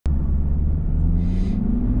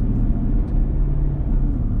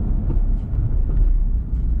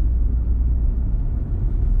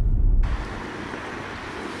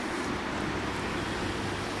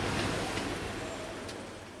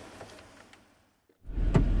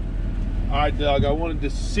All right, Doug, I wanted to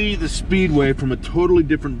see the Speedway from a totally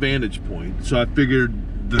different vantage point, so I figured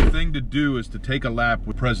the thing to do is to take a lap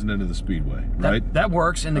with president of the Speedway, right? That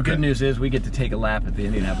works, and the good news is we get to take a lap at the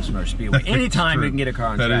Indianapolis Motor Speedway. Anytime we can get a car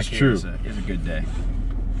on track here is a good day.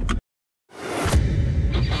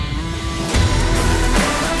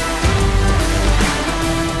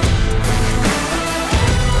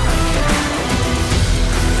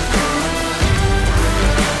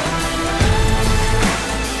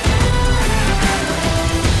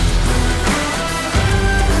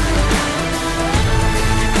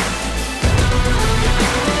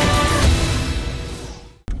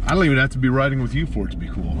 I don't even have to be riding with you for it to be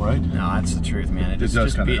cool, right? No, that's the truth, man.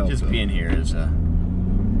 Just being here is,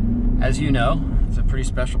 as you know, it's a pretty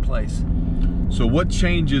special place. So what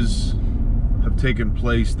changes have taken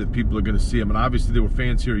place that people are going to see? I mean, obviously there were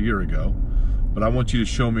fans here a year ago, but I want you to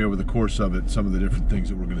show me over the course of it some of the different things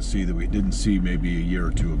that we're going to see that we didn't see maybe a year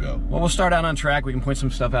or two ago. Well, we'll start out on track. We can point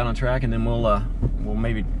some stuff out on track, and then we'll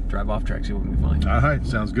maybe drive off track, see what we can find. All right,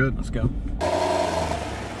 sounds good. Let's go.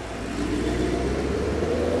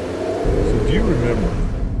 So do you remember,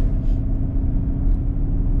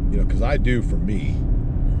 you know, because I do for me,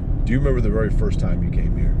 do you remember the very first time you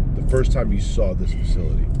came here? The first time you saw this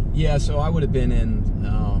facility? Yeah, so I would have been in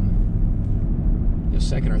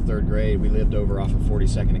second or third grade. We lived over off of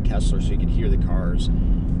 42nd and Kessler, so you could hear the cars.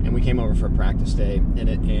 And we came over for a practice day,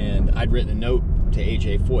 and I'd written a note to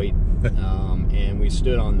AJ Foyt, and we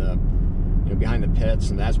stood on the, behind the pits,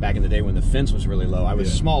 and that's back in the day when the fence was really low. I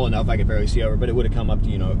was small enough I could barely see over, but it would have come up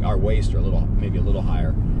to our waist or maybe a little higher.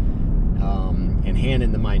 And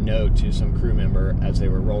handing my note to some crew member as they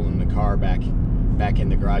were rolling the car back in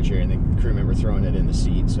the garage area, and the crew member throwing it in the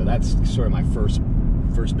seat. So that's sort of my first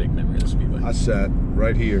big memory of the Speedway. I sat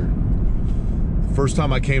right here. First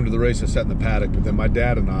time I came to the race, I sat in the paddock, but then my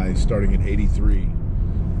dad and I, starting in '83,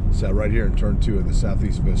 sat right here in turn 2 in the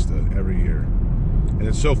Southeast Vista every year. And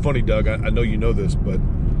it's so funny, Doug, I know you know this, but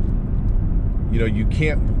you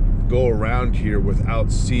can't go around here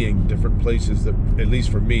without seeing different places that, at least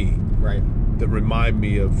for me, that remind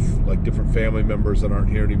me of like different family members that aren't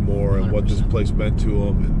here anymore, and 100%. What this place meant to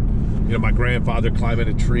them. And my grandfather climbing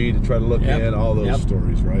a tree to try to look in, all those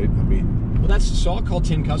stories, right? I mean, well, so I'll call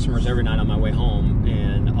 10 customers every night on my way home,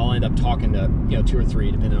 and I'll end up talking to 2 or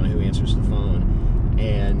 3 depending on who answers the phone.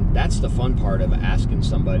 And that's the fun part of asking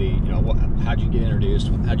somebody, how'd you get introduced?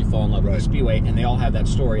 How'd you fall in love with the Speedway? And they all have that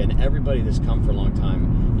story. And everybody that's come for a long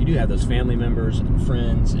time, you do have those family members and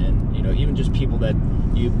friends, and even just people that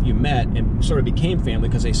you met and sort of became family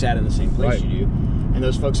because they sat in the same place you do. And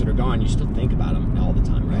those folks that are gone, you still think about them all the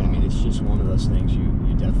time, right? I mean, it's just one of those things you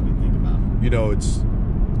definitely think about. It's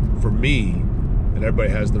for me, and everybody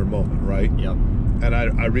has their moment, right? Yep. And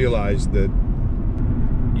I realized that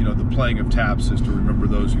the playing of taps is to remember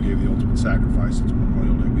those who gave the ultimate sacrifice. It's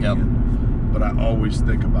Memorial Day weekend. But I always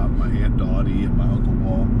think about my Aunt Dottie and my Uncle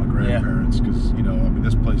Walt, my grandparents, because,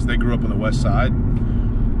 this place, they grew up on the West Side.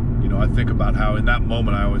 I think about how in that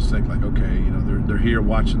moment I always think like, okay, they're here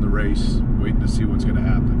watching the race, waiting to see what's going to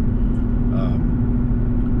happen.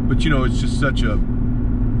 But, it's just such a,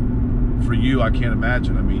 for you, I can't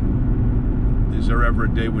imagine. I mean, is there ever a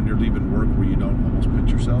day when you're leaving work where you don't almost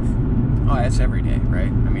pinch yourself? Oh, that's every day, right?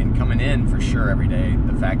 I mean, coming in for sure every day.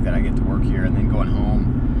 The fact that I get to work here and then going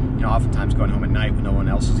home, oftentimes going home at night when no one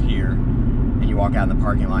else is here, and you walk out in the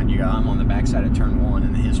parking lot and I'm on the backside of turn 1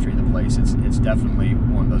 in the history of the place. It's definitely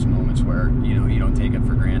one of those moments where, you don't take it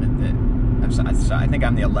for granted that I think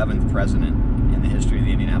I'm the 11th president in the history of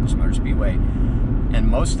the Indianapolis Motor Speedway, and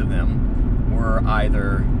most of them were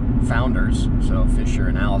either founders, so Fisher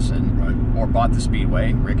and Allison, or bought the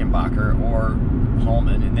Speedway, Rickenbacker, or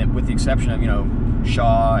Holman, and then with the exception of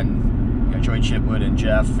Shaw and Joy Chitwood and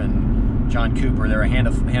Jeff and John Cooper, there are a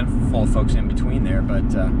handful of folks in between there,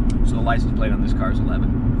 but so the license plate on this car is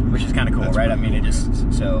 11, which is kind of cool. That's right? I mean, it just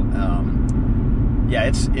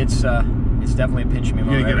it's definitely a pinch me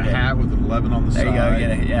moment. You get a hat with an 11 on the side.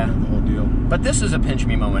 There you go, the whole deal. But this is a pinch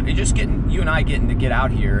me moment. It just you and I getting to get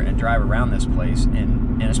out here and drive around this place,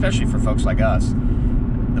 and especially for folks like us,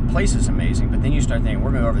 the place is amazing. But then you start thinking,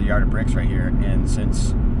 we're going over the yard of bricks right here, and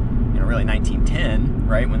since really 1910,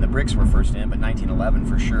 right, when the bricks were first in, but 1911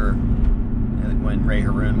 for sure, when Ray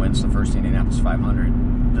Haroon wins the first Indianapolis 500,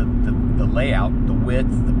 the layout, the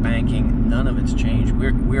width, the banking, none of it's changed.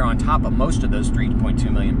 We're on top of most of those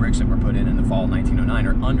 3.2 million bricks that were put in the fall of 1909,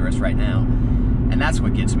 or under us right now. And that's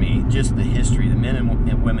what gets me, just the history, the men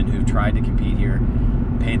and women who've tried to compete here,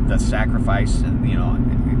 paid the sacrifice, and we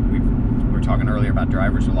were talking earlier about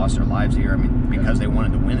drivers who lost their lives here, because they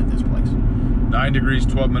wanted to win at this place. 9 degrees,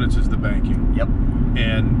 12 minutes is the banking. Yep.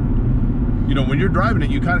 And you know, when you're driving it,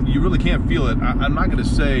 you really can't feel it. I'm not going to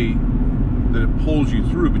say that it pulls you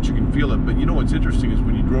through, but you can feel it. But you know what's interesting is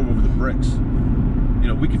when you drove over the bricks, you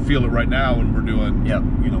know, we can feel it right now when we're doing,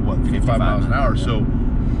 you know, what, 55 miles an hour. So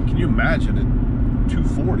can you imagine at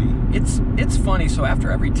 240? It's funny. So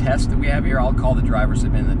after every test that we have here, I'll call the drivers that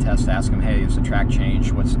have been in the test, ask them, hey, is the track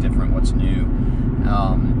changed? What's different? What's new?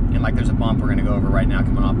 And like there's a bump we're going to go over right now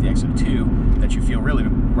coming off the exit 2 that you feel really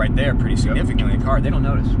right there pretty significantly in the car. They don't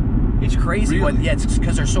notice. It's crazy. Really? Yeah, it's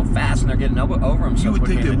because they're so fast and they're getting over them so quickly. You would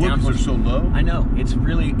think they would because they're so low. I know. It's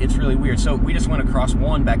really weird. So we just went across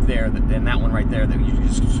one back there, and that one right there that you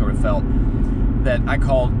just sort of felt that I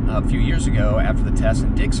called a few years ago after the test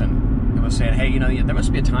in Dixon. It was saying, hey, you know, there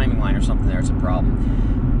must be a timing line or something there. It's a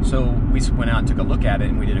problem. So we went out and took a look at it,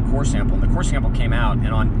 and we did a core sample. And the core sample came out,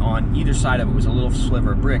 and on either side of it was a little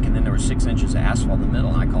sliver of brick, and then there were 6 inches of asphalt in the middle.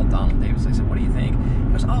 And I called Donald Davis. I said, what do you think?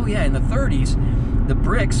 He goes, oh, yeah, in the 30s, the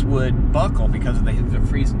bricks would buckle because of the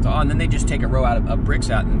freeze and thaw, and then they just take a row of bricks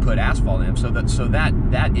out and put asphalt in them. So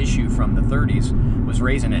that issue from the 30s was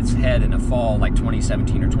raising its head in a fall like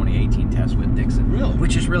 2017 or 2018 test with Dixon. Really?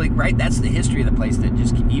 Which is really, right, that's the history of the place that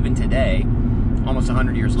just, even today, almost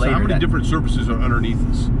 100 years later. So how many different surfaces are underneath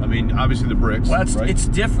this? I mean, obviously the bricks. Well, right? It's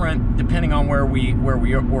different depending on where we were.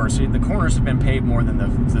 So the corners have been paved more than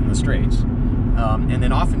the straights. And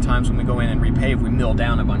then oftentimes when we go in and repave, we mill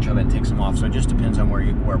down a bunch of it and take some off. So it just depends on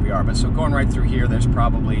where we are. But so going right through here, there's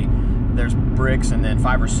bricks and then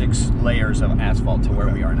 5 or 6 layers of asphalt to where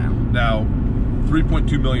we are now. Now,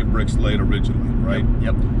 3.2 million bricks laid originally, right?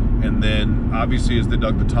 Yep. And then obviously as they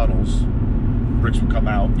dug the tunnels, bricks would come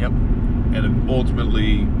out. Yep. And it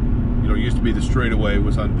ultimately, you know, it used to be the straightaway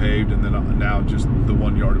was unpaved, and then now just the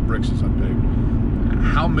 1 yard of bricks is unpaved.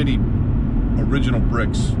 How many original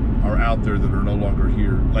bricks are out there that are no longer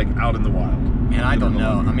here, like out in the wild? Man, I don't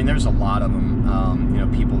know. I mean, there's a lot of them. You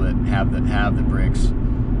know, people that have the bricks,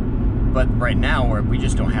 but right now we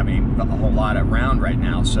just don't have a whole lot around right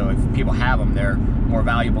now. So if people have them, they're more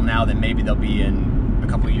valuable now than maybe they'll be in a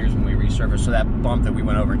couple of years when we resurface. So that bump that we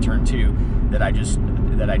went over in turn 2 that I just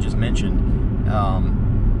mentioned,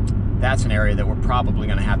 that's an area that we're probably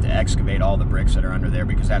going to have to excavate all the bricks that are under there,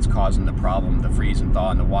 because that's causing the problem. The freeze and thaw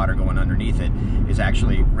and the water going underneath it is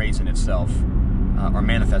actually raising itself or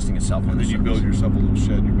manifesting itself on the surface. Did you build yourself a little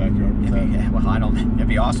shed in your backyard with that? Yeah, well, it'd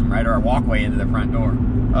be awesome, right? Or a walkway into the front door.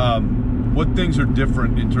 What things are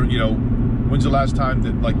different in terms, you know, when's the last time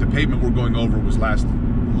that, like, the pavement we're going over was last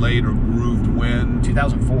laid or grooved when?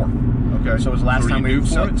 2004. Okay. So it was the last time we...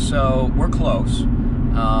 So we're close.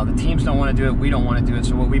 The teams don't want to do it. We don't want to do it.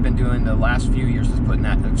 So what we've been doing the last few years is putting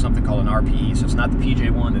that something called an RPE. So it's not the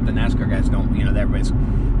PJ1 that the NASCAR guys don't, you know, that everybody's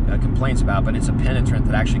complaints about, but it's a penetrant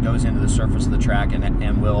that actually goes into the surface of the track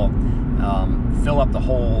and will fill up the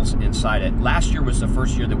holes inside it. Last year was the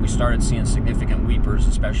first year that we started seeing significant weepers,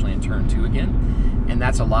 especially in turn 2 again. And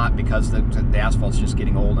that's a lot because the asphalt's just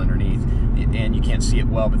getting old underneath, and you can't see it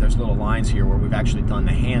well, but there's little lines here where we've actually done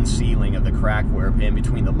the hand sealing of the crack where in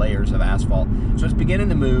between the layers of asphalt. So it's beginning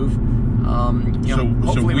to move. You know,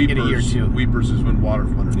 hopefully we get a year or 2. Weepers is when water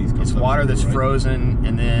from underneath comes up. It's water that's right? frozen,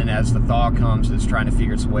 and then as the thaw comes, it's trying to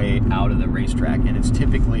figure its way out of the racetrack, and it's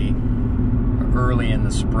typically early in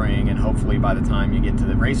the spring, and hopefully by the time you get to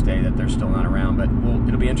the race day that they're still not around. But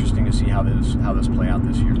it'll be interesting to see how this play out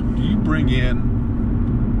this year. Do you bring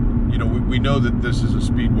in, you know, we know that this is a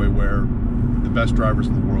speedway where the best drivers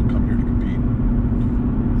in the world come here to compete.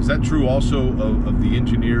 Is that true also of the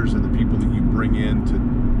engineers and the people that you bring in to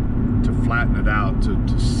flatten it out,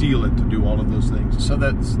 to seal it, to do all of those things? So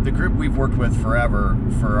the group we've worked with forever,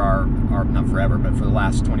 for our not forever, but for the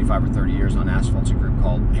last 25 or 30 years on asphalt's a group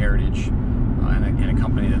called Heritage, and a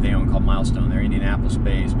company that they own called Milestone. They're Indianapolis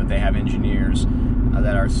based, but they have engineers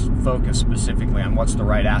that are focused specifically on what's the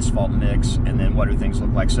right asphalt mix, and then what do things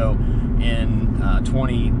look like. So in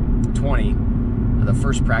 2020, the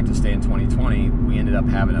first practice day in 2020, we ended up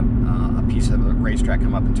having a piece of the racetrack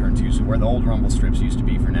come up in turn 2, so where the old rumble strips used to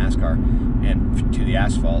be for NASCAR, and to the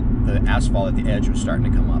asphalt at the edge was starting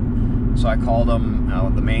to come up. So I called them.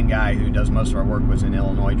 The main guy who does most of our work was in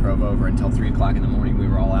Illinois, drove over until 3 o'clock in the morning. We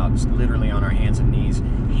were all out just literally on our hands and knees,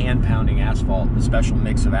 hand pounding asphalt, the special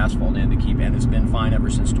mix of asphalt in to keep in. It's been fine ever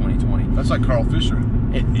since 2020. That's like Carl Fisher.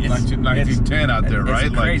 1910 out there, right?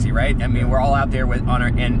 It's crazy, right? I mean, we're all out there on our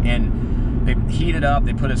and they heat it up.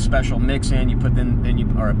 They put a special mix in. You put then you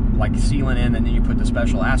or like sealant in, and then you put the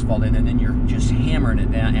special asphalt in, and then you're just hammering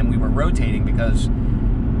it down. And we were rotating because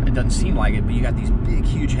it doesn't seem like it, but you got these big,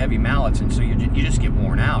 huge, heavy mallets, and so you just get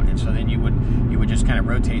worn out. And so then you would just kind of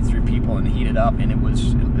rotate through people and heat it up, and it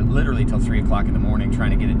was literally till 3 o'clock in the morning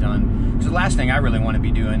trying to get it done. So the last thing I really want to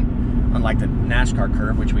be doing, unlike the NASCAR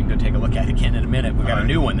curve, which we can go take a look at again in a minute, we got a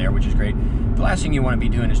new one there, which is great. The last thing you want to be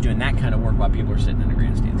doing is doing that kind of work while people are sitting in the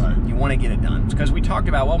grandstands. Right. You want to get it done. Because we talked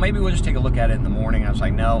about, well, maybe we'll just take a look at it in the morning. I was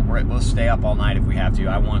like, no, we'll stay up all night if we have to.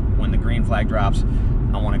 I want, when the green flag drops,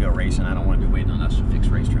 I want to go racing. I don't want to be waiting on us to fix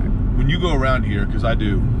racetrack. When you go around here, because I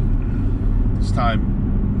do, this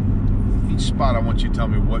time, each spot I want you to tell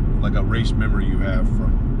me what, like a race memory you have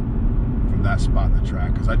from that spot in the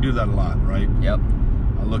track. Because I do that a lot, right? Yep.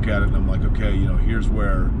 I look at it and I'm like, okay, you know, here's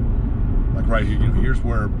where, like right here, you know, here's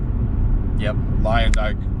where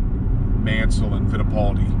Lyondike, Mansell, and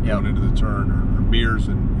Fittipaldi going into the turn, or Mears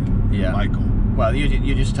and Michael. Well,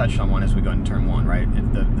 you just touched on one as we go into turn 1, right?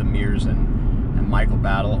 The Mears and Michael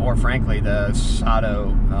battle, or frankly the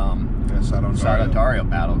Sato Dario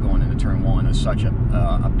battle going into turn 1 is such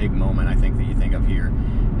a big moment, I think, that you think of here.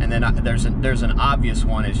 And then there's an obvious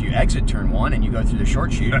one as you exit turn 1 and you go through the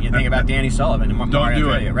short chute and you think about Danny Sullivan and Mario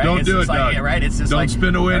Andretti, right? Don't do it, like, right? It's just don't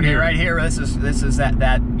spin a win here. Right here, this is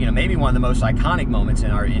that you know, maybe one of the most iconic moments in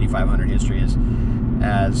our Indy 500 history is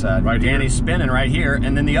as Danny's spinning right here,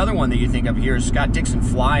 and then the other one that you think of here is Scott Dixon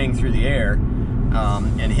flying through the air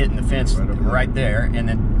and hitting the fence right there, and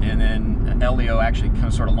then Elio actually kind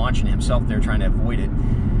of sort of launching himself there, trying to avoid it.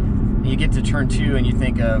 You get to turn 2 and you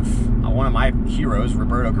think of one of my heroes,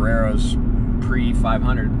 Roberto Guerrero's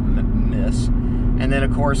pre-500 miss. And then,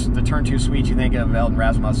 of course, the turn 2 sweep, you think of Eldon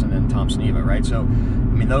Rasmussen and Tom Sneva, right? So, I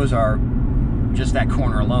mean, those are just that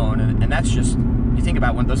corner alone. And that's just, you think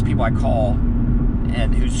about when those people I call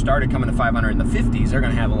and who started coming to 500 in the 50s, they're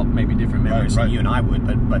going to have maybe different memories than you and I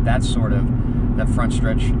would. But that's sort of that front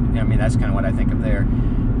stretch. I mean, that's kind of what I think of there.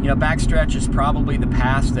 You know, backstretch is probably the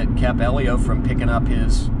pass that kept Elio from picking up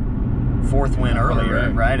his 4th win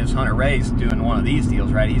earlier, right? As Hunter Ray's doing one of these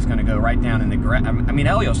deals, right? He's going to go right down in the grass. I mean,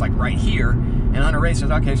 Elio's like right here, and Hunter Ray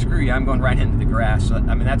says, "Okay, screw you, I'm going right into the grass." So,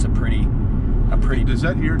 I mean, that's a pretty. Does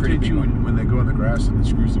that irritate you when they go in the grass and it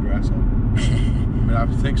screws the grass up? I mean, I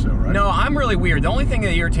think so, right? No, I'm really weird. The only thing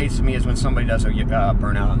that irritates me is when somebody does a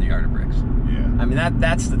burnout on the yard of bricks. Yeah. I mean,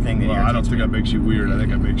 that's the thing that irritates me. I don't think that makes you weird. I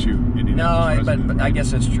think that makes you Indianapolis resident, but I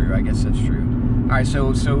guess that's true. All right,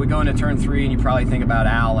 so we go into turn 3, and you probably think about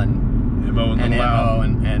Al and Mo and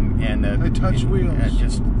the they touch wheels.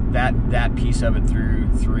 Just that piece of it through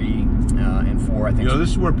 3 and 4. I think. You know,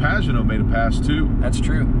 this is where Pagano made a pass too. That's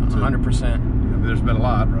true, 100%. There's been a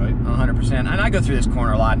lot, right? 100%. And I go through this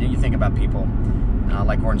corner a lot, and you think about people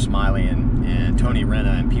like Gordon Smiley and Tony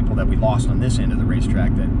Renna and people that we lost on this end of the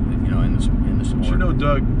racetrack that you know in the sport. But you know,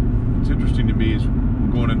 Doug, what's interesting to me is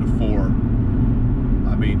going into 4.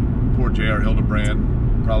 I mean, poor J.R.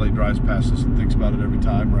 Hildebrand probably drives past this and thinks about it every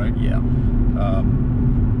time, right? Yeah.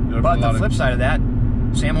 You know, but the flip side of that,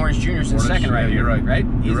 Sam Hornish Jr. is in second right here, right?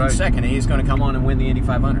 He's in second, and he's going to come on and win the Indy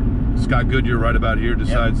 500. Scott Goodyear right about here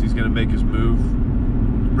decides he's going to make his move.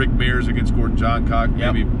 Rick Mears against Gordon Johncock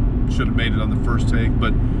maybe should have made it on the first take,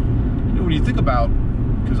 but you know, when you think about,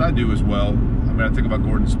 because I do as well, I mean, I think about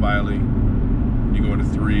Gordon Smiley, and you go into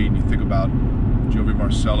 3, and you think about Joey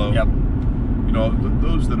Marcello. Yep. You know,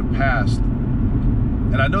 those that have passed.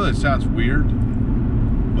 And I know that sounds weird,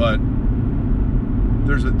 but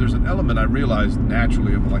there's an element I realize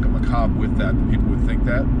naturally of like a macabre with that people would think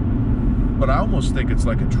that. But I almost think it's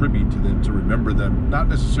like a tribute to them to remember them, not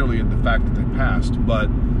necessarily in the fact that they passed, but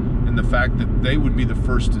in the fact that they would be the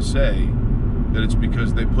first to say that it's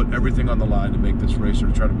because they put everything on the line to make this race or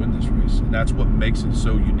to try to win this race. And that's what makes it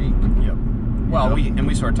so unique. Yep. Well,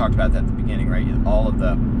 we sort of talked about that at the beginning, right? All of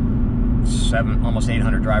the almost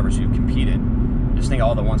 800 drivers who competed. Just think of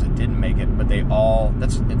all the ones that didn't make it, but they all,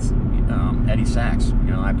 it's Eddie Sachs.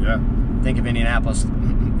 You know, I think of Indianapolis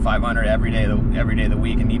 500 every day of the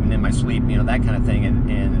week, and even in my sleep, you know, that kind of thing.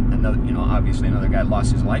 And another, you know, obviously another guy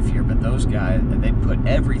lost his life here, but those guys, they put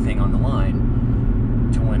everything on the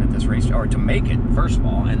line to win at this race, or to make it first of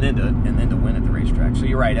all, and then to win at the racetrack. So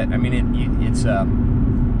you're right. I mean,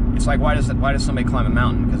 it's like why does somebody climb a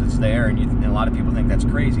mountain? Because it's there, and a lot of people think that's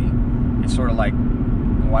crazy. It's sort of like,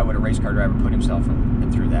 why would a race car driver put himself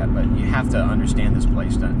through that? But you have to understand this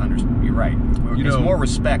place. You're right. It's more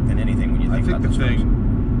respect than anything when you think about this race. I think the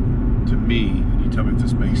thing, to me, and you tell me if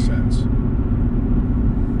this makes sense,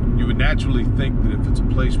 you would naturally think that if it's a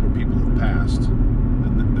place where people have passed,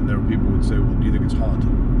 then there are people who would say, well, do you think it's haunted?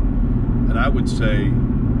 And I would say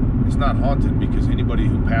it's not haunted because anybody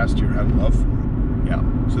who passed here had love for it. Yeah.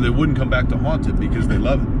 So they wouldn't come back to haunt it because they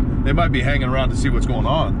love it. They might be hanging around to see what's going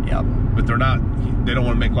on. Yep. But they're not. They don't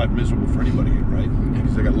want to make life miserable for anybody here, right?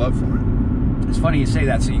 Because they got love for it. It's funny you say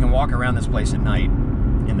that. So you can walk around this place at night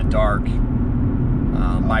in the dark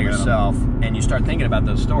by yourself, and you start thinking about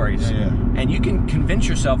those stories. And you can convince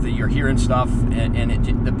yourself that you're hearing stuff,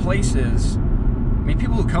 and the place is. I mean,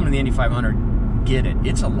 people who come to the Indy 500 get it.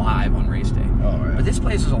 It's alive on race day. Oh, yeah. But this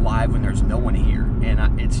place is alive when there's no one here, and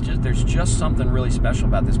there's just something really special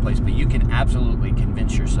about this place. But you can absolutely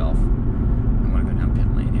convince yourself. I'm going to go down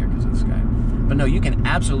pit lane here because of this guy. But no, you can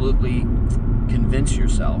absolutely convince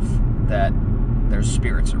yourself that there's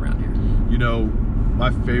spirits around here. You know,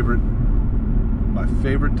 my favorite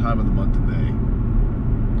time of the month of May.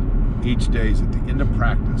 Each day is at the end of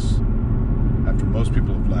practice, after most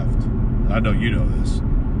people have left. I know you know this,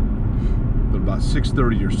 but about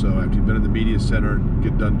 6:30 or so, after you've been in the media center and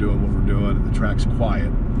get done doing what we're doing, and the track's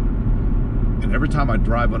quiet, and every time I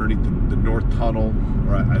drive underneath the north tunnel,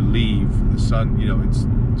 or I leave, the sun, you know, it's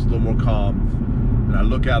a little more calm, and I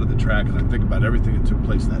look out at the track and I think about everything that took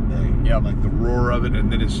place that day. Yep. Like the roar of it, and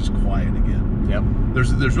then it's just quiet again. Yep.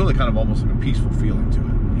 There's really kind of almost like a peaceful feeling to it,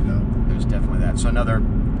 you know. There's definitely that. So another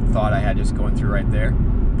thought I had just going through right there,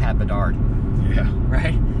 Pat Bedard. Yeah.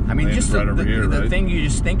 Right? I mean, just right the thing you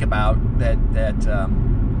just think about there's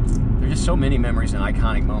just so many memories and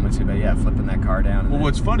iconic moments about, flipping that car down. Well,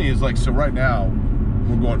 what's funny is, like, so right now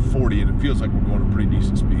we're going 40 and it feels like we're going a pretty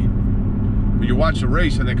decent speed. But you watch the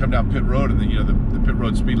race and they come down pit road and then, you know, the pit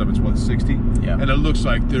road speed limit's what, 60? Yeah. And it looks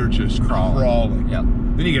like they're just crawling. Yep.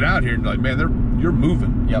 Then you get out here and like, man, you're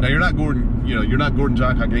moving. Yep. Now you're not Gordon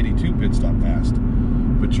Johncock 82 pit stop fast,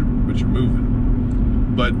 but you're moving.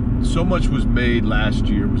 But so much was made last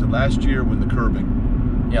year. Was it last year when the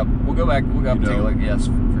curbing? Yep. We'll go back and take a look. Yes,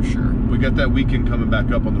 for sure. We got that weekend coming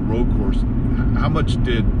back up on the road course. How much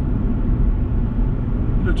did,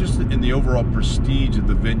 you know, just in the overall prestige of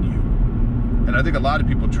the venue? And I think a lot of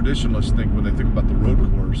people, traditionalists, think when they think about the road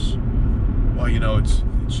course, well, you know, it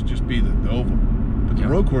should just be the oval. But the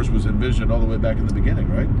road course was envisioned all the way back in the beginning,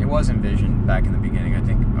 right? It was envisioned back in the beginning. I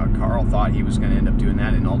think Carl thought he was going to end up doing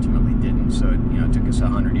that and ultimately didn't. So it took us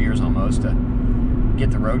 100 years almost to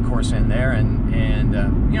get the road course in there. And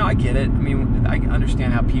you know, I get it. I mean, I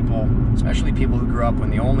understand how people, especially people who grew up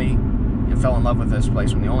when fell in love with this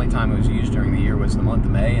place when the only time it was used during the year was the month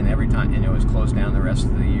of May, and every time it was closed down the rest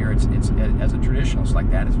of the year. It's as a traditionalist like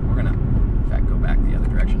that, we're going to, in fact, go back the other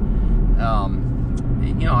direction.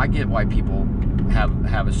 You know, I get why people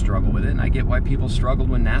have a struggle with it, and I get why people struggled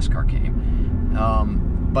when NASCAR came.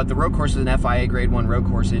 But the road course is an FIA Grade 1 road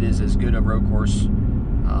course. It is as good a road course.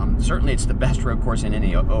 Certainly, it's the best road course in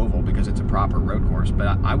any oval because it's a proper road course.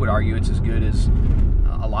 But I would argue it's as good as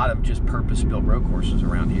a lot of just purpose-built road courses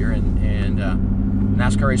around here. And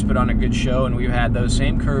NASCAR race put on a good show, and we've had those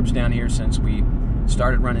same curbs down here since we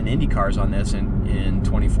started running Indy cars on this in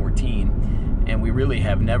 2014. And we really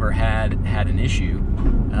have never had an issue.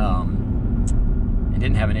 And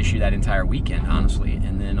didn't have an issue that entire weekend, honestly.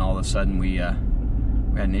 And then all of a sudden we had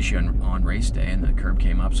an issue on race day, and the curb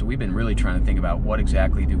came up. So we've been really trying to think about what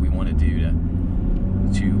exactly do we want to do to.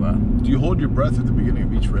 Do you hold your breath at the beginning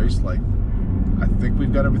of each race, like, I think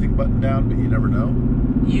we've got everything buttoned down, but you never know?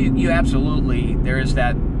 You absolutely. There is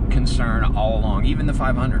that concern all along. Even the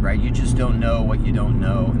 500, right? You just don't know what you don't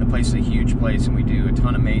know. And the place is a huge place, and we do a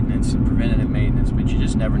ton of maintenance and preventative maintenance, but you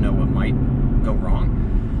just never know what might go wrong.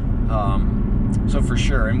 So for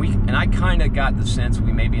sure, and I kind of got the sense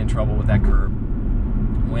we may be in trouble with that curb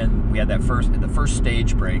when we had the first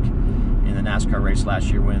stage break in the NASCAR race last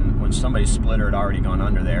year when somebody's splitter had already gone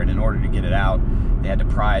under there, and in order to get it out, they had to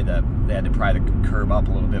pry the curb up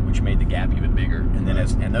a little bit, which made the gap even bigger. And then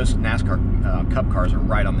and those NASCAR Cup cars are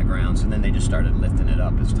right on the ground, so then they just started lifting it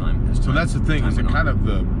up as time. So that's the thing. Is it kind of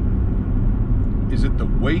is it the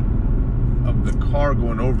weight of the car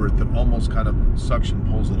going over it that almost kind of suction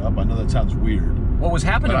pulls it up? I know that sounds weird. What was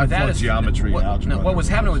happening with that is geometry and algebra. What was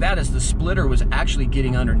happening with that is the splitter was actually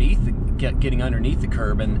getting underneath the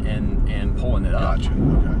curb and pulling it up. Gotcha.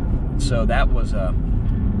 Okay. So that was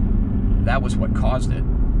what caused it,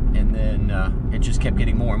 and then it just kept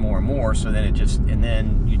getting more and more and more. So then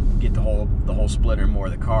then you get the whole splitter and more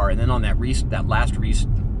of the car, and then on that last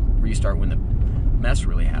restart when the mess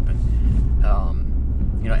really happened.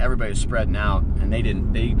 You know, everybody was spreading out, and they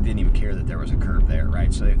didn't even care that there was a curb there,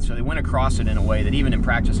 right? So they went across it in a way that even in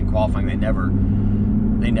practice and qualifying they never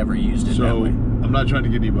used it that way. I'm not trying to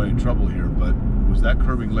get anybody in trouble here, but was that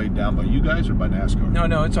curbing laid down by you guys or by NASCAR? No,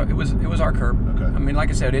 it was our curb. Okay. I mean,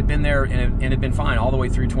 like I said, it had been there and it had been fine all the way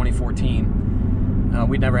through 2014.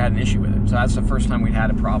 We'd never had an issue with it, so that's the first time we'd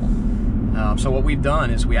had a problem. So what we've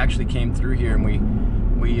done is we actually came through here and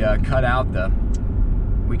we cut out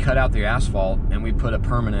we cut out the asphalt and we put a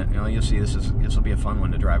permanent, you'll see this will be a fun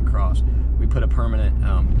one to drive across. We put a permanent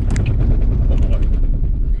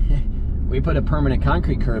we put a permanent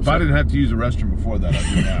concrete curb. If I didn't have to use the restroom before that,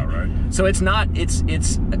 I'd do now, right? So it's not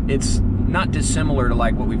not dissimilar to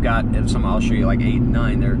like what we've got in some, I'll show you, like 8 and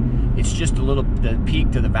 9 there. It's just a little, the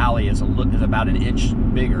peak to the valley is about an inch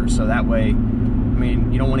bigger, so that way, I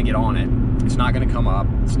mean, you don't want to get on it. It's not going to come up.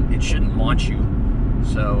 It shouldn't launch you.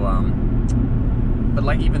 So, but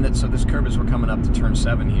like even that, so this curb as we're coming up to turn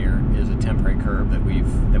 7 here is a temporary curb that we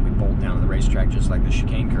bolt down to the racetrack, just like the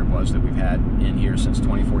chicane curb was that we've had in here since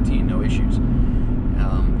 2014, no issues.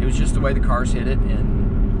 It was just the way the cars hit it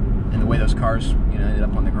and the way those cars, ended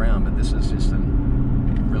up on the ground. But this is just a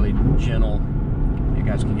really gentle. You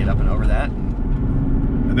guys can get up and over that.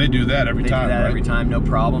 And they do that every time, right? Every time, no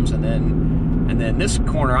problems. And then this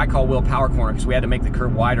corner I call Will power corner because we had to make the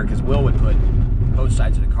curb wider because Will would put both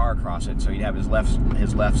sides of the car across it, so he'd have his lefts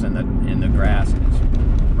in the grass and his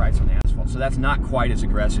rights on the asphalt. So that's not quite as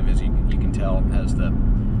aggressive as you can tell as the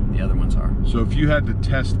other ones are. So if you had to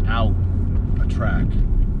test out a track,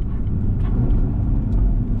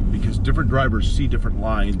 because different drivers see different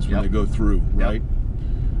lines when they go through, right?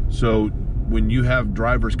 So when you have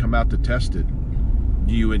drivers come out to test it,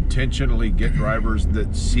 do you intentionally get drivers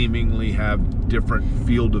that seemingly have different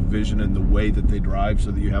field of vision in the way that they drive so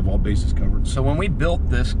that you have all bases covered? So when we built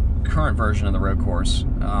this current version of the road course,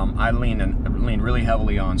 I leaned really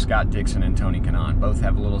heavily on Scott Dixon and Tony Kanaan. Both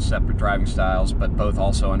have a little separate driving styles, but both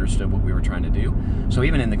also understood what we were trying to do. So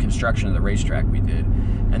even in the construction of the racetrack, we did.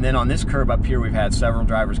 And then on this curb up here, we've had several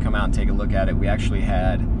drivers come out and take a look at it. We actually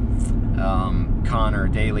had Connor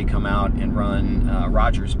Daly come out and run.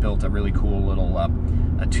 Rogers built a really cool little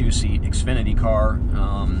a 2-seat Xfinity car,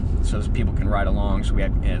 so that people can ride along. So we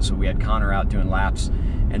had Connor out doing laps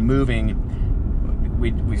and moving.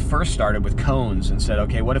 We first started with cones and said,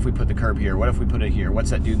 okay, what if we put the curb here? What if we put it here? What's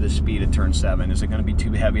that do to the speed at turn 7? Is it going to be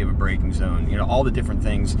too heavy of a braking zone? All the different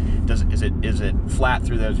things. Is it flat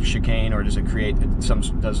through the chicane, or does it create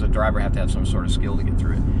does the driver have to have some sort of skill to get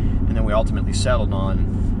through it? And then we ultimately settled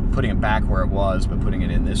on putting it back where it was, but putting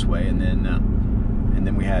it in this way. And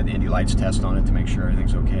then we had Indy Lights test on it to make sure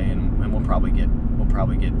everything's okay. And we'll probably get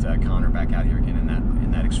Connor back out here again in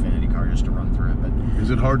that Xfinity car just to run through it. But is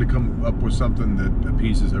it hard to come up with something that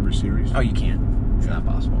appeases every series? Oh, you can't. It's not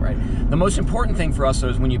possible, right? The most important thing for us, though,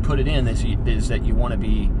 is when you put it in, is that we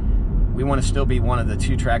want to still be one of the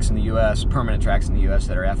 2 tracks in the U.S., permanent tracks in the U.S.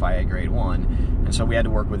 that are FIA Grade 1. And so we had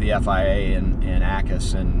to work with the FIA and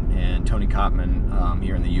ACUS and Tony Kottman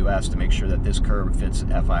here in the U.S. to make sure that this curb fits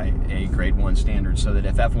FIA Grade 1 standards, so that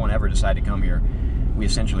if F1 ever decide to come here, we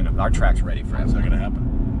essentially know our track's ready for F1. Is that going to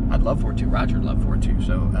happen? I'd love for it to. Roger would love for it too.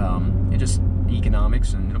 So it just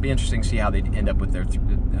economics, and it'll be interesting to see how they end up with their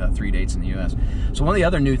 3 dates in the U.S. So one of the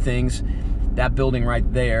other new things, that building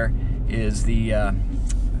right there is the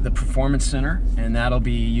Performance Center, and that'll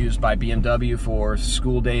be used by BMW for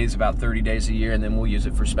school days, about 30 days a year, and then we'll use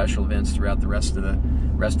it for special events throughout the rest of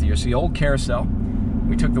the year. So the old carousel,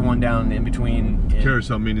 we took the one down in between.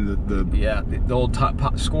 Carousel meaning the old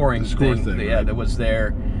scoring thing right? That was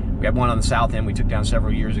there. We had one on the south end we took down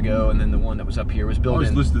several years ago, and then the one that was up here was built in. I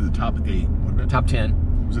was listed the top 8, wasn't it? Top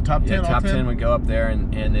 10. Was it top 10? Yeah, top 10 would go up there,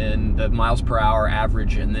 and then the miles per hour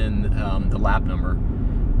average, and then the lap number.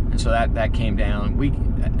 And so that came down.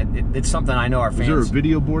 It's something I know our fans. Is there a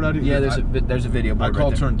video board out here? Yeah, there's a video board. I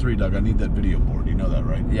called turn 3, Doug. I need that video board. You know that,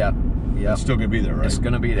 right? Yeah. Yeah. It's still gonna be there, right? It's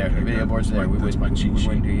gonna be there. Okay, the video board's there. That's my cheat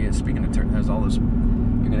sheet. Speaking of turn, there's all this.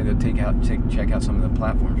 You're gonna go check out some of the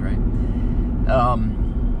platforms, right?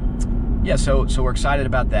 Yeah. So we're excited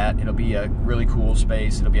about that. It'll be a really cool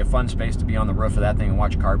space. It'll be a fun space to be on the roof of that thing and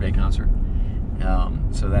watch a Carb Day concert.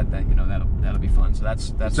 So that'll be fun. So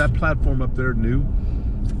that's. Is that platform up there new?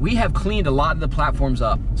 We have cleaned a lot of the platforms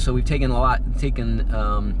up. So we've taken a lot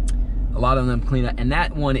of them cleaned up, and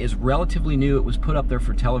that one is relatively new. It was put up there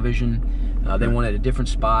for television. They wanted a different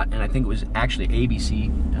spot, and I think it was actually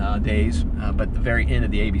ABC days, but the very end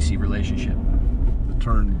of the ABC relationship. The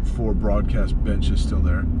turn 4 broadcast bench is still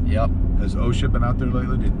there. Yep. Has OSHA been out there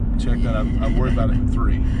lately? Did you check that out? I'm worried about it in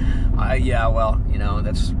 3. Yeah, well,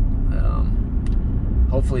 that's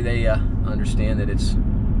hopefully they understand that it's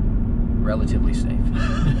relatively safe.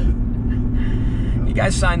 You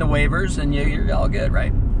guys signed the waivers, and you're all good,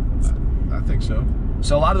 right? I think so.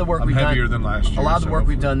 So a lot of the work we've done, heavier than last year. A lot of the work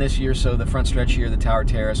we've done this year. So the front stretch here, the tower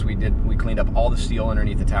terrace, we cleaned up all the steel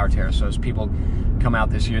underneath the tower terrace. So as people come out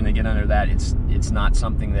this year and they get under that, it's not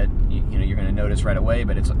something that you're going to notice right away.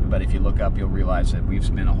 But if you look up, you'll realize that we've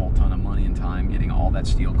spent a whole ton of money and time getting all that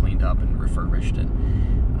steel cleaned up and refurbished, and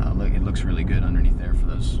it looks really good underneath there for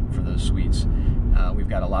those suites. We've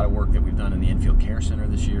got a lot of work that we've done in the infield care center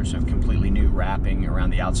this year, so completely new wrapping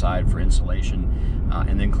around the outside for insulation,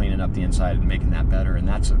 and then cleaning up the inside and making that better. And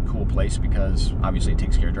that's a cool place because obviously it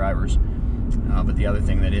takes care of drivers. But the other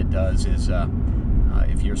thing that it does is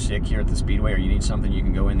if you're sick here at the Speedway or you need something, you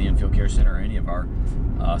can go in the infield care center or any of our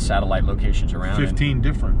satellite locations around. 15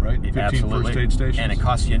 different, right? 15 absolutely. first aid stations. And it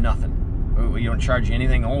costs you nothing. We don't charge you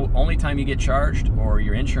anything. Only time you get charged or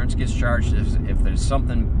your insurance gets charged is if there's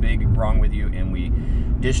something big wrong with you and we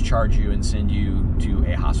discharge you and send you to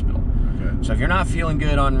a hospital. Okay. So if you're not feeling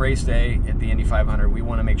good on race day at the Indy 500, we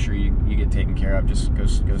want to make sure you get taken care of. Just go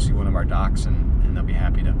see one of our docs and they'll be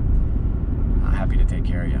happy to take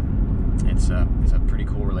care of you. It's a pretty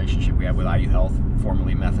cool relationship we have with IU Health,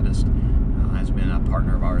 formerly Methodist. Has been a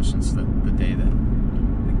partner of ours since the day that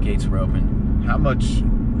the gates were open. How much,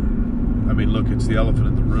 I mean, look, it's the elephant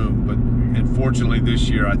in the room, but unfortunately this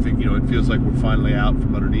year, I think, it feels like we're finally out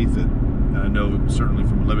from underneath it. And I know certainly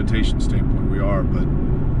from a limitation standpoint we are, but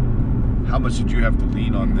how much did you have to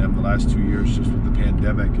lean on them the last 2 years just with the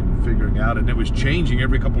pandemic and figuring out? And it was changing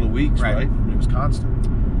every couple of weeks, right? I mean, it was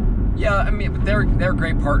constant. Yeah, I mean, they're a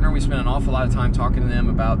great partner. We spent an awful lot of time talking to them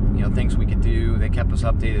about things we could do. They kept us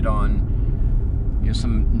updated on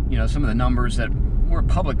some of the numbers that were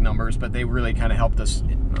public numbers, but they really kind of helped us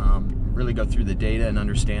really go through the data and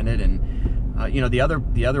understand it. And the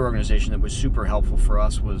other organization that was super helpful for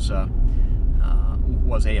us was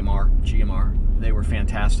GMR. They were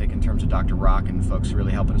fantastic in terms of Dr. Rock and folks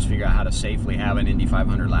really helping us figure out how to safely have an Indy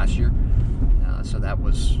 500 last year. So that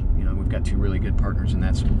was, we've got two really good partners in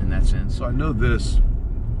that sense. So I know this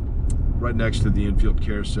right next to the infield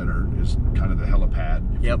care center is kind of the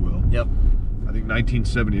helipad, if you will. Yep. I think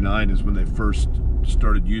 1979 is when they first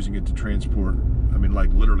started using it to transport, I mean,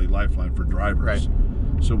 like literally lifeline for drivers.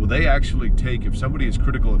 Right. So will they actually take, if somebody is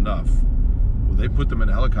critical enough, will they put them in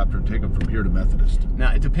a helicopter and take them from here to Methodist?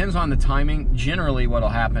 Now, it depends on the timing. Generally, what will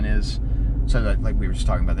happen is, so that, like we were just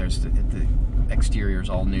talking about, the exterior's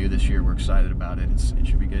all new this year. We're excited about it. It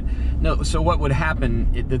should be good. No, so what would happen,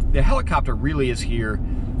 the helicopter really is here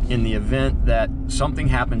in the event that something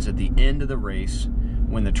happens at the end of the race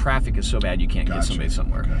when the traffic is so bad you can't get somebody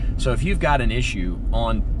somewhere. Okay. So if you've got an issue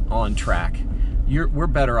on track, we're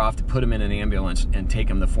better off to put them in an ambulance and take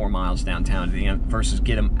them the 4 miles downtown to the end versus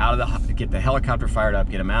get them out of get the helicopter fired up,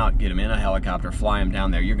 get them out, get them in a helicopter, fly them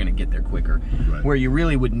down there. You're going to get there quicker. Right. Where you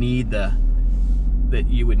really would need the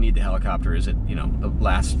helicopter is at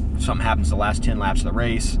something happens the last 10 laps of the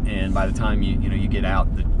race, and by the time you get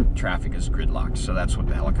out, the traffic is gridlocked. So that's what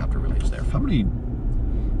the helicopter really is there for. How many,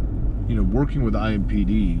 working with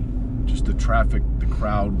IMPD, just the traffic, the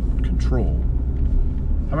crowd control,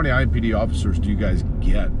 how many IMPD officers do you guys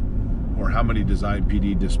get? Or how many does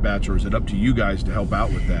IMPD dispatch, or is it up to you guys to help out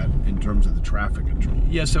with that in terms of the traffic control?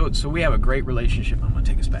 Yeah, so we have a great relationship. I'm going to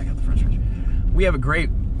take us back out the front stretch. We have a great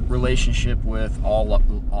relationship with all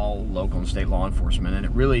local and state law enforcement, and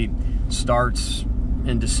it really starts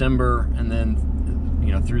in December, and then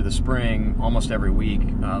through the spring, almost every week,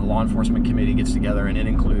 the law enforcement committee gets together, and it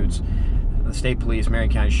includes the state police,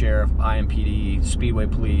 Marion County Sheriff, IMPD, Speedway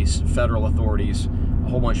Police, federal authorities, a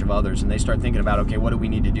whole bunch of others, and they start thinking about, okay, what do we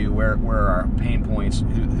need to do? Where are our pain points?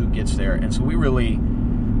 Who gets there? And so we really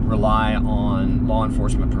rely on law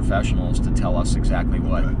enforcement professionals to tell us exactly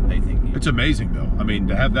what they think. It's amazing, though. I mean,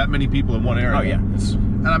 to have that many people in one area. Oh, yeah.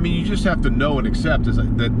 And I mean, you just have to know and accept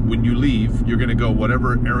that when you leave, you're going to go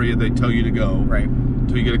whatever area they tell you to go. Right.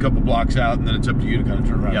 Until you get a couple blocks out, and then it's up to you to kind of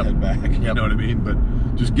turn around and head back. You know what I mean? But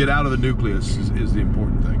just get out of the nucleus is the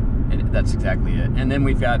important thing. And that's exactly it. And then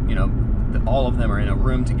we've got, all of them are in a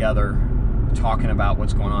room together talking about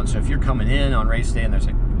what's going on. So if you're coming in on race day and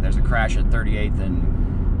there's a crash at 38th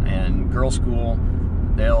and Girls School,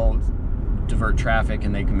 they'll divert traffic,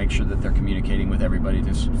 and they can make sure that they're communicating with everybody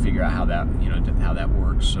to figure out how that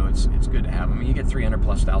works. So it's good to have them. You get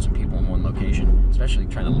 300,000+ people in one location, especially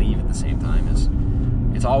trying to leave at the same time.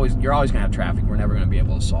 You're always going to have traffic. We're never going to be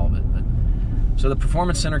able to solve it. But so the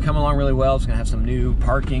Performance Center coming along really well. It's going to have some new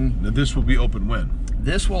parking. Now this will be open when?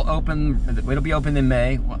 This will open. It'll be open in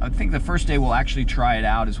May. Well, I think the first day we'll actually try it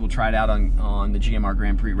out we'll try it out on the GMR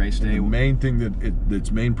Grand Prix race day. And the main thing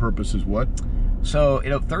its main purpose is what? So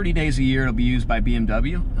 30 days a year it'll be used by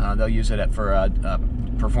BMW. They'll use it for a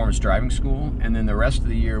performance driving school, and then the rest of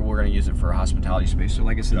the year we're going to use it for a hospitality space. So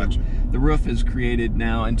like I said, the roof is created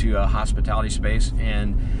now into a hospitality space,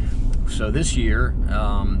 and so this year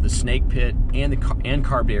the snake pit and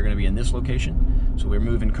carb day are going to be in this location. So we're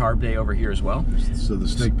moving carb day over here as well. So the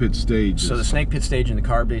snake pit stage. So the snake pit stage and the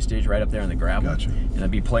carb day stage right up there in the gravel. Gotcha. And I'll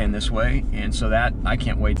be playing this way, and so that I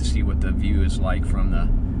can't wait to see what the view is like from the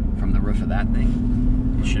roof of that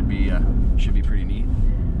thing. it should be pretty neat.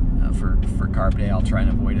 For carb day, I'll try and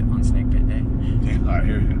avoid it on snake pit day. Yeah, I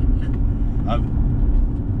hear you.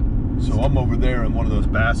 So I'm over there in one of those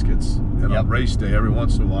baskets, and on race day, every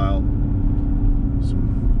once in a while,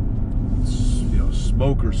 some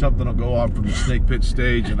smoke or something will go off from the snake pit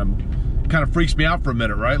stage, and kind of freaks me out for a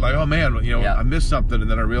minute, right? Like, oh man, I missed something, and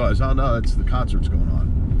then I realize, oh no, it's the concert's going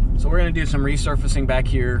on. So we're gonna do some resurfacing back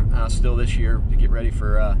here still this year to get ready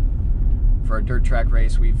for a dirt track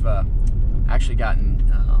race. We've actually done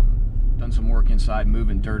some work inside,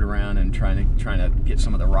 moving dirt around and trying to get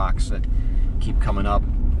some of the rocks that keep coming up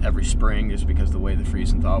every spring just because of the way the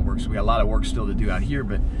freeze and thaw works. So we got a lot of work still to do out here,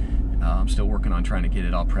 but I'm still working on trying to get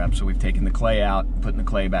it all prepped. So we've taken the clay out, putting the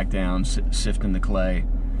clay back down, sifting the clay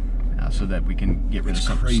so that we can get rid of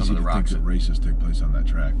some of the rocks. It's crazy to think that races take place on that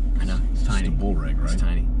track. I know, it's tiny. It's a bull ring, right? It's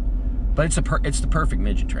tiny. But it's the perfect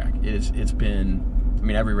midget track. It's been, I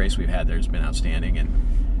mean, every race we've had there's been outstanding, and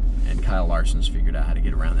Kyle Larson's figured out how to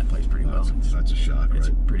get around that place pretty well. That's a shot, right? It's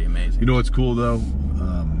pretty amazing. You know what's cool though?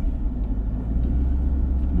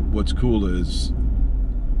 What's cool is,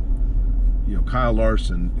 Kyle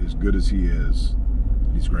Larson, as good as he is,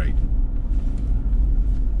 he's great.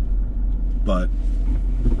 But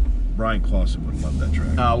Brian Clausen would love that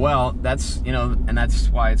track. Well, that's and that's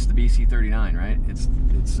why it's the BC39, right? It's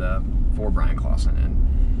for Brian Clausen,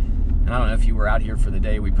 and I don't know if you were out here for the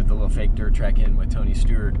day. We put the little fake dirt track in with Tony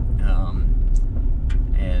Stewart,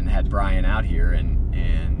 and had Brian out here, and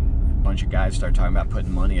a bunch of guys started talking about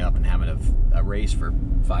putting money up and having a race for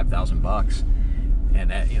 $5,000.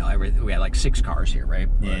 And we had like 6 cars here, right?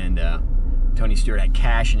 And Tony Stewart had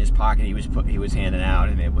cash in his pocket. He was handing out,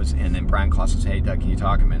 and then Brian Clausen said, "Hey, Doug, can you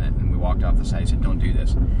talk a minute?" And we walked off the side. He said, "Don't do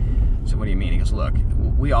this." So what do you mean? He goes, "Look,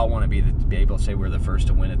 we all want to be able to say we're the first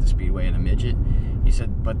to win at the Speedway in a midget." He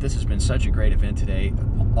said, "But this has been such a great event today.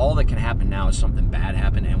 All that can happen now is something bad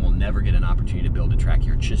happen, and we'll never get an opportunity to build a track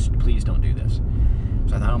here. Just please don't do this."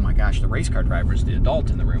 So I thought, oh my gosh, the race car driver is the adult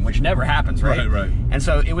in the room, which never happens, right? Right. And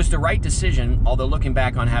so it was the right decision, although looking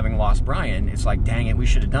back on having lost Brian, it's like, dang it, we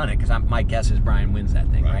should have done it, because my guess is Brian wins that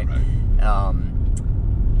thing, right?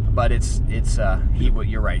 But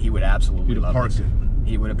you're right, he would absolutely love it.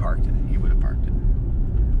 He would have parked it. He would have parked it.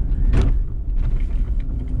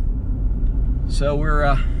 So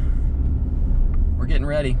we're getting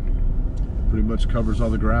ready. Pretty much covers all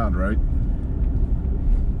the ground, right?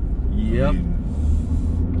 Yep. I mean,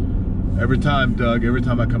 every time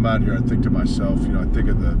I come out here, I think to myself, I think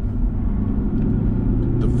of the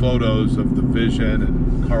photos of the Vision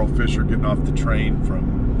and Carl Fisher getting off the train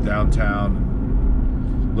from downtown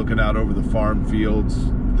and looking out over the farm fields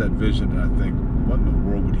with that Vision, and I think, what in the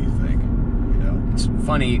world would he think? It's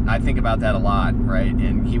funny, I think about that a lot, right?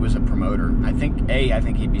 And he was a promoter. I think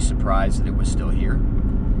he'd be surprised that it was still here.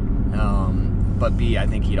 But B, I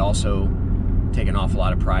think he'd also take an awful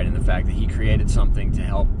lot of pride in the fact that he created something to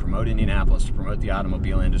help promote Indianapolis, to promote the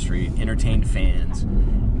automobile industry, entertained fans.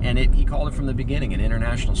 And he called it from the beginning an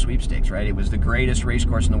international sweepstakes, right? It was the greatest race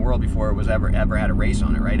course in the world before it was ever had a race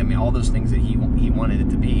on it, right? I mean, all those things that he wanted it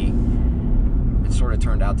to be, it sort of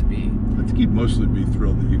turned out to be. I think he'd mostly be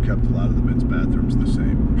thrilled that you kept a lot of the men's bathrooms the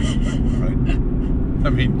same, right? I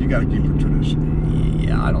mean, you got to keep a tradition.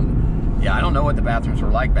 Yeah, I don't know what the bathrooms were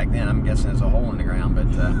like back then. I'm guessing there's a hole in the ground, but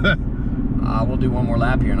we'll do one more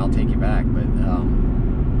lap here and I'll take you back. But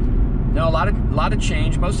no, a lot of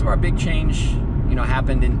change. Most of our big change,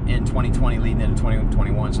 happened in 2020 leading into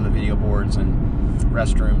 2021. So the video boards and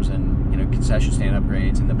restrooms and concession stand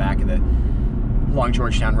upgrades in the back of the along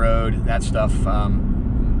Georgetown Road, that stuff.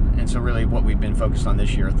 And so really what we've been focused on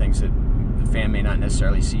this year are things that the fan may not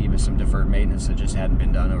necessarily see, but some deferred maintenance that just hadn't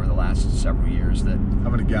been done over the last several years. How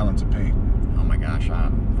many gallons of paint? Oh my gosh,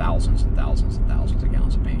 thousands and thousands and thousands of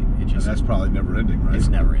gallons of paint. And that's probably never ending, right? It's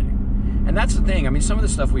never ending. And that's the thing. I mean, some of the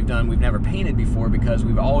stuff we've done, we've never painted before because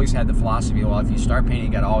we've always had the philosophy, well, if you start painting,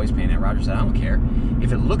 you got to always paint it. Roger said, I don't care.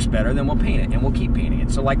 If it looks better, then we'll paint it, and we'll keep painting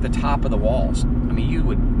it. So like the top of the walls, I mean,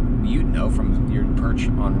 you'd know from your perch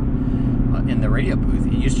in the radio booth,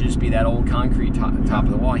 it used to just be that old concrete top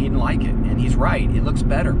of the wall. He didn't like it, and he's right. It looks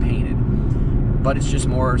better painted, but it's just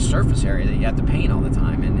more surface area that you have to paint all the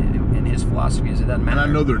time. And his philosophy is it doesn't matter. And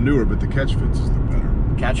I know they're newer, but the catch fences look better.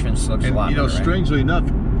 Catch fence looks a lot better. Strangely enough,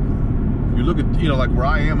 you look at like where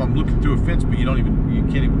I am, I'm looking through a fence, but you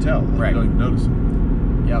can't even tell. Right. You don't even notice it.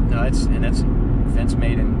 Yep. No, it's a fence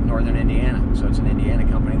made in northern Indiana, so it's an Indiana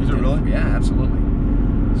company. Is it really? Yeah, absolutely.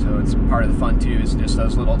 So it's part of the fun too. Is just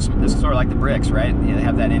those little. This is sort of like the bricks, right? You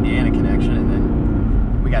have that Indiana connection, and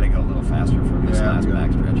then we got to go a little faster for this last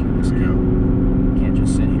backstretch. Can't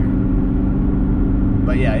just sit here.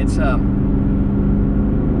 But yeah, it's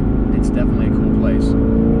definitely a cool place.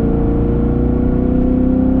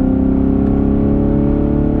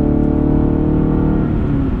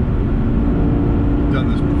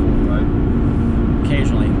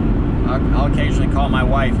 I'll occasionally call my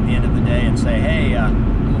wife at the end of the day and say, hey,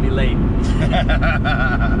 I'm gonna be late.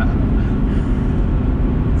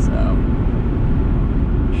 So,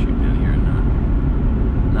 shoot down here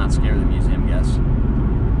and not scare the museum guests.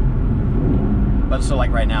 But so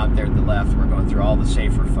like right now there at the left, we're going through all the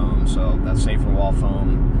safer foam. So that safer wall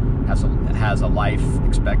foam has a life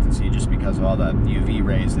expectancy just because of all the UV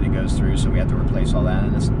rays that it goes through. So we have to replace all that,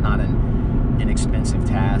 and it's not an inexpensive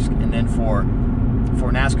task. And then for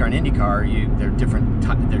NASCAR and IndyCar, they're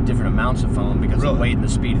different amounts of foam because of the weight and the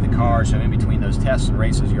speed of the car. So in between those tests and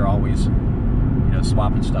races, you're always,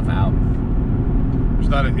 swapping stuff out. There's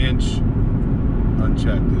not an inch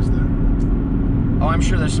unchecked, is there? Oh, I'm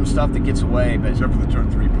sure there's some stuff that gets away, but except for the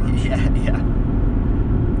turn 3 punch. Yeah.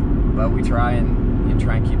 But we try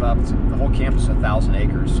and keep up. The whole campus is 1,000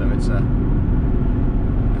 acres, so it's a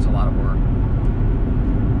lot of work.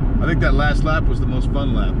 I think that last lap was the most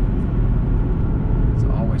fun lap. It's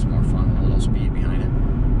always more fun with a little speed behind it.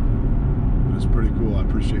 It was pretty cool. I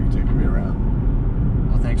appreciate you taking me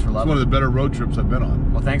around. Well, thanks for loving. It's one of the better road trips I've been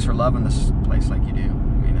on. Well, thanks for loving this place like you do. I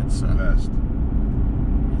mean, it's the best.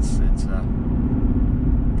 It's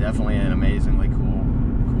definitely an amazingly cool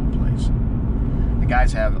place. The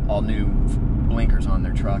guys have all new blinkers on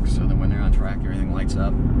their trucks, so that when they're on track, everything lights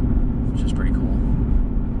up, which is pretty cool.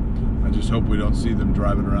 I just hope we don't see them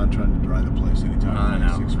driving around trying to dry the place anytime. I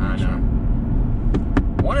know.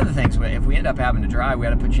 One of the things, if we end up having to drive, we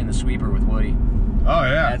got to put you in the sweeper with Woody. Oh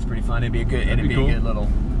yeah, that's pretty fun. It'd be a good little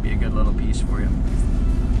piece for you.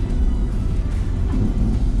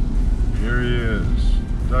 Here he is,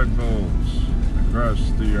 Doug Boles,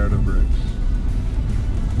 across the yard of bricks.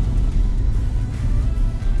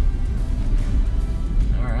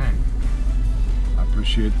 All right. I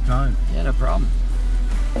appreciate the time. Yeah, no problem.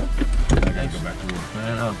 I gotta go back to work. I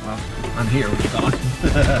know. Well, I'm here. What you thought?